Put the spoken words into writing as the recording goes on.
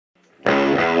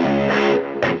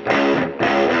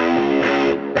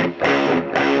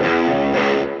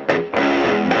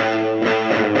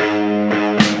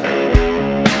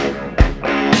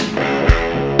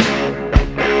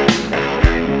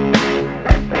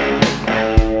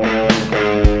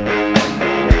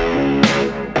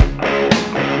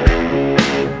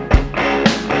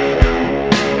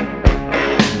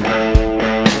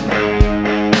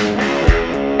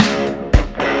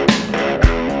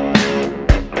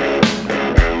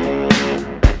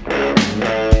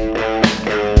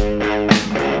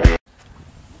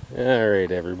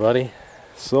everybody.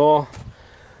 So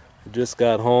I just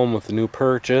got home with a new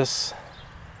purchase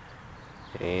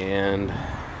and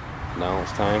now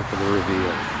it's time for the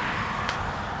reveal.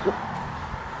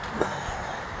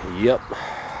 Yep,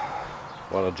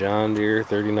 what a John Deere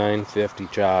 3950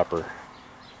 chopper.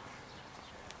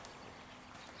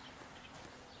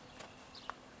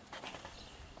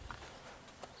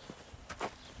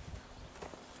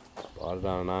 Bought it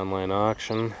on an online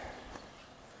auction.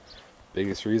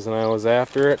 Biggest reason I was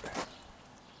after it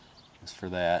is for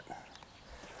that.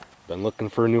 Been looking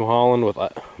for a New Holland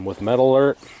with Metal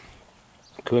Alert.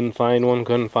 Couldn't find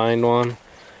one,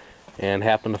 and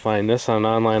happened to find this on an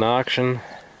online auction.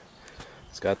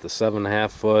 It's got the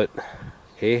 7.5 foot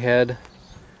hay head,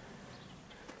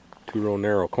 2-row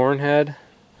narrow corn head,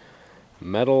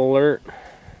 Metal Alert,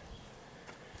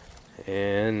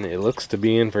 and it looks to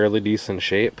be in fairly decent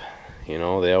shape. You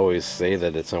know, they always say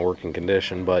that it's in working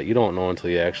condition, but you don't know until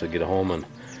you actually get home and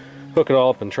hook it all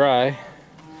up and try.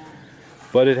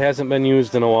 But it hasn't been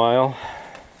used in a while,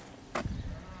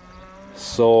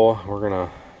 so we're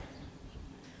gonna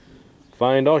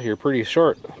find out here pretty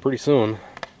soon.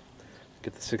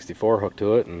 Get the 64 hooked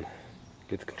to it and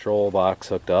get the control box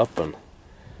hooked up and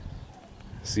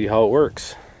see how it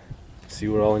works. See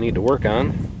what all I need to work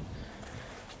on.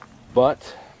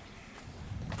 But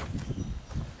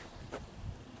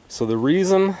so the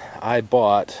reason I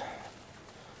bought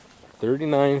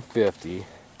 3950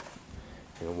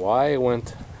 and why I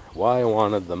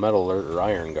wanted the Metal Alert or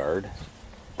Iron Guard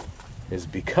is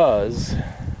because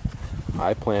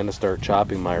I plan to start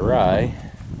chopping my rye,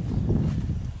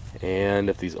 and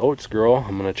if these oats grow,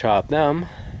 I'm going to chop them,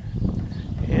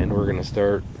 and we're going to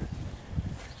start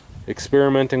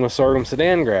experimenting with sorghum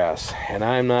Sudan grass. And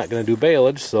I'm not going to do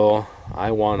baleage, so I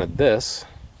wanted this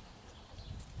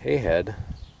hay head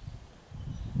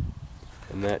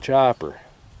and that chopper.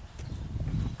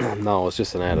 No, it's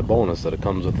just an added bonus that it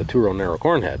comes with the 2-row narrow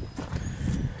corn head.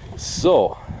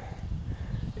 So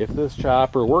if this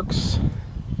chopper works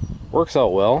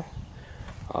out well,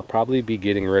 I'll probably be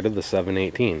getting rid of the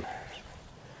 718.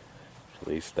 At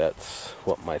least that's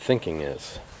what my thinking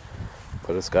is.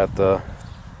 But it's got the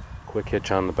quick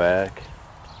hitch on the back.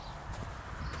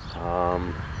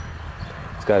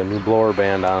 It's got a new blower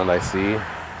band on it, I see.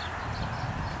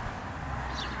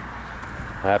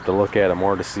 I have to look at it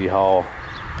more to see how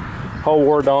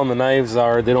wore down the knives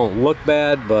are. They don't look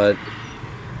bad, but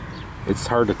it's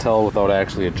hard to tell without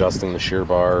actually adjusting the shear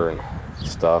bar and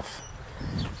stuff.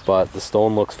 But the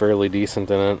stone looks fairly decent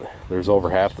in it. There's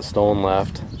over half the stone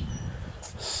left.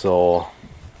 So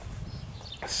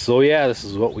yeah, this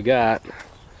is what we got.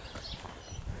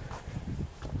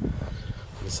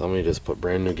 Somebody just put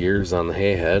brand new gears on the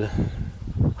hay head.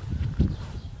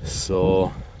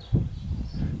 So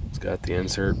it's got the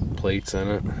insert plates in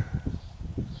it.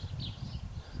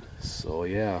 So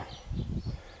yeah,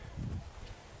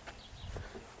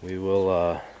 we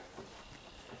will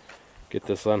get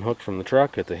this unhooked from the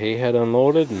truck, get the hay head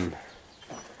unloaded, and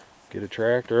get a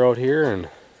tractor out here and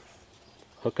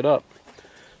hook it up.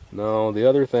 Now the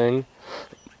other thing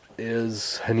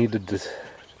is I need to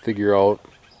figure out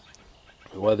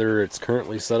whether it's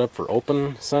currently set up for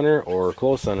open center or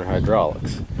closed center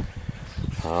hydraulics.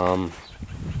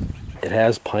 It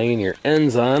has Pioneer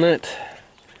ends on it,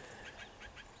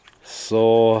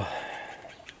 so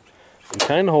I'm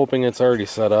kind of hoping it's already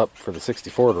set up for the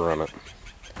 64 to run it.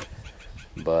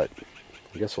 But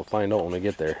I guess we'll find out when we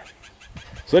get there.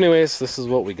 So anyways, this is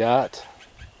what we got.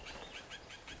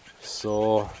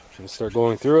 So I'm gonna start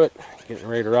going through it, getting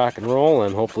ready to rock and roll,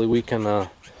 and hopefully we can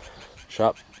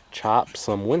chop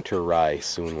some winter rye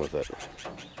soon with it.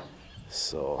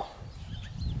 So,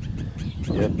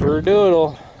 yipper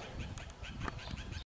doodle.